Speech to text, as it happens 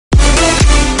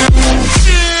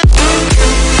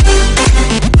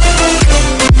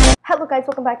guys,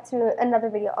 welcome back to another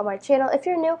video on my channel. If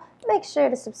you're new, make sure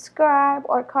to subscribe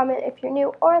or comment if you're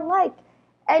new, or like.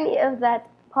 Any of that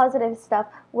positive stuff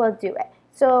will do it.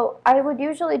 So I would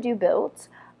usually do builds.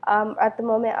 At the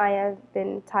moment I have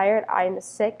been tired. I'm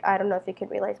sick. I don't know if you can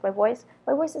realize my voice.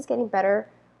 My voice is getting better,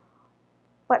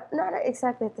 but not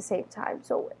exactly at the same time.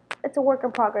 So it's a work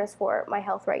in progress for my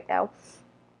health right now.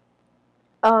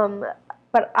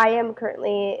 But I am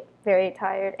currently very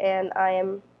tired and I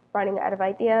am running out of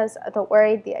ideas. Don't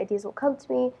worry, the ideas will come to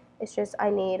me. It's just I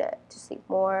need to sleep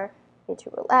more, need to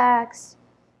relax,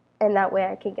 and that way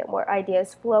I can get more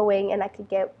ideas flowing and I can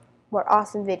get more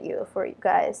awesome video for you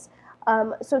guys.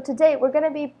 So today we're going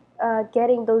to be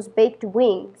getting those baked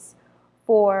wings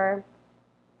for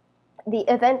the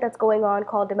event that's going on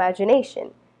called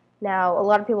Imagination. Now, a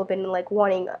lot of people have been like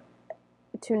wanting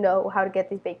to know how to get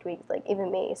these baked wings, like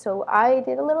even me. So I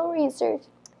did a little research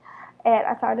and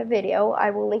I found a video. I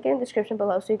will link it in the description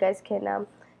below so you guys can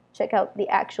check out the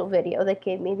actual video that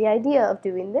gave me the idea of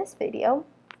doing this video.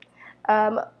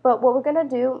 But what we're gonna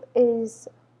do is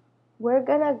we're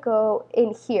gonna go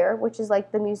in here, which is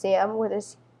like the museum where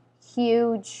this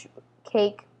huge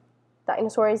cake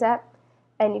dinosaur is at,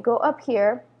 and you go up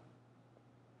here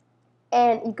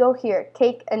and you go here,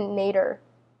 cake and nader,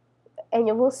 and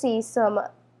you will see some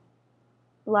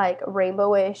like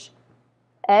rainbowish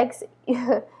eggs,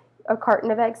 a carton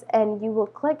of eggs, and you will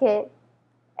click it,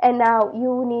 and now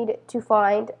you need to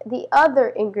find the other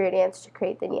ingredients to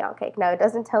create the neon cake. Now, it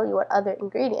doesn't tell you what other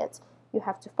ingredients. You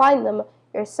have to find them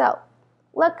yourself.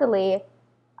 Luckily,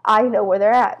 I know where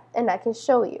they're at, and I can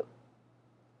show you.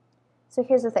 So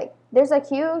here's the thing. There's a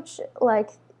huge like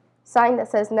sign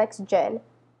that says Next Gen,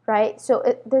 right? So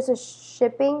there's a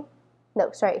shaping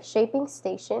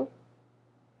station.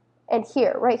 And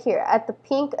here, right here, at the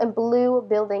pink and blue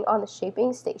building on the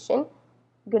shaping station,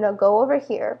 you're gonna go over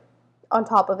here, on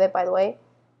top of it, by the way,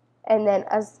 and then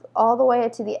as all the way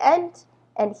to the end,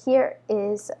 and here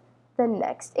is the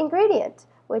next ingredient,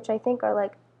 which I think are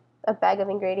like a bag of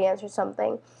ingredients or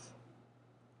something.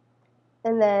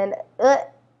 And then the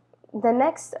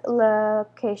next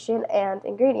location and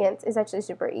ingredients is actually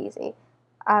super easy.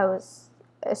 I was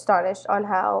astonished on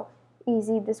how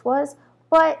easy this was,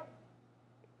 but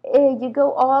you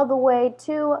go all the way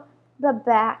to the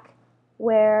back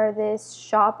where this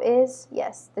shop is.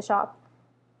 Yes, the shop,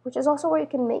 which is also where you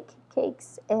can make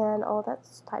cakes and all that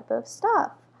type of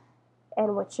stuff.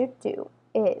 And what you do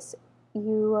is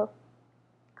you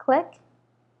click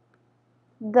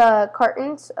the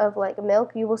cartons of like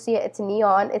milk. You will see it, it's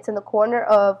neon. It's in the corner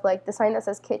of like the sign that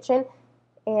says kitchen,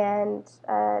 and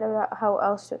I don't know how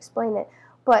else to explain it.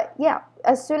 But yeah,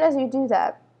 as soon as you do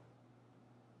that,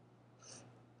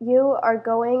 you are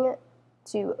going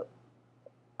to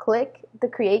click the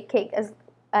create cake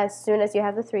as soon as you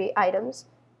have the 3 items.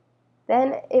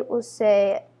 Then it will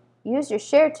say use your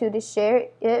share to share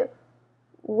it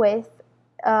with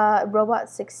Robot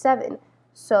 67.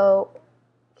 So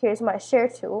here's my share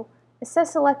tool. It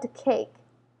says select a cake,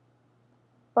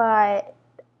 but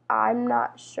I'm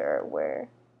not sure where.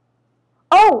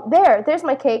 Oh, there's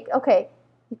my cake. Okay,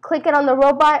 you click it on the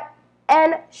robot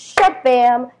and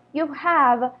shabam, you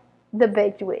have the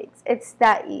baked wings. It's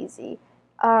that easy.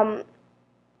 But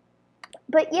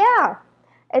yeah,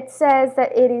 it says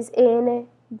that it is in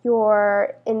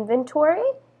your inventory,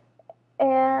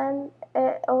 and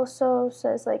it also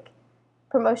says like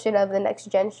promotion of the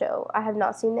Next Gen show. I have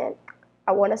not seen it.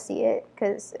 I want to see it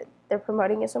because they're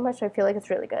promoting it so much. So I feel like it's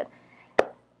really good.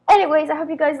 Anyways, I hope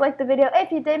you guys liked the video.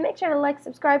 If you did, make sure to like,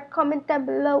 subscribe, comment down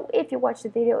below if you watched the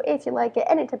video, if you like it,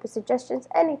 any type of suggestions,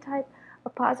 any type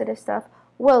of positive stuff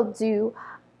will do.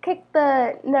 Click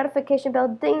the notification bell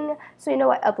ding so you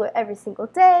know I upload every single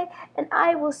day, and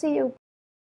I will see you.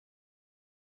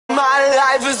 My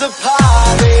life is a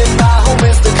party, my home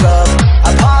is the club.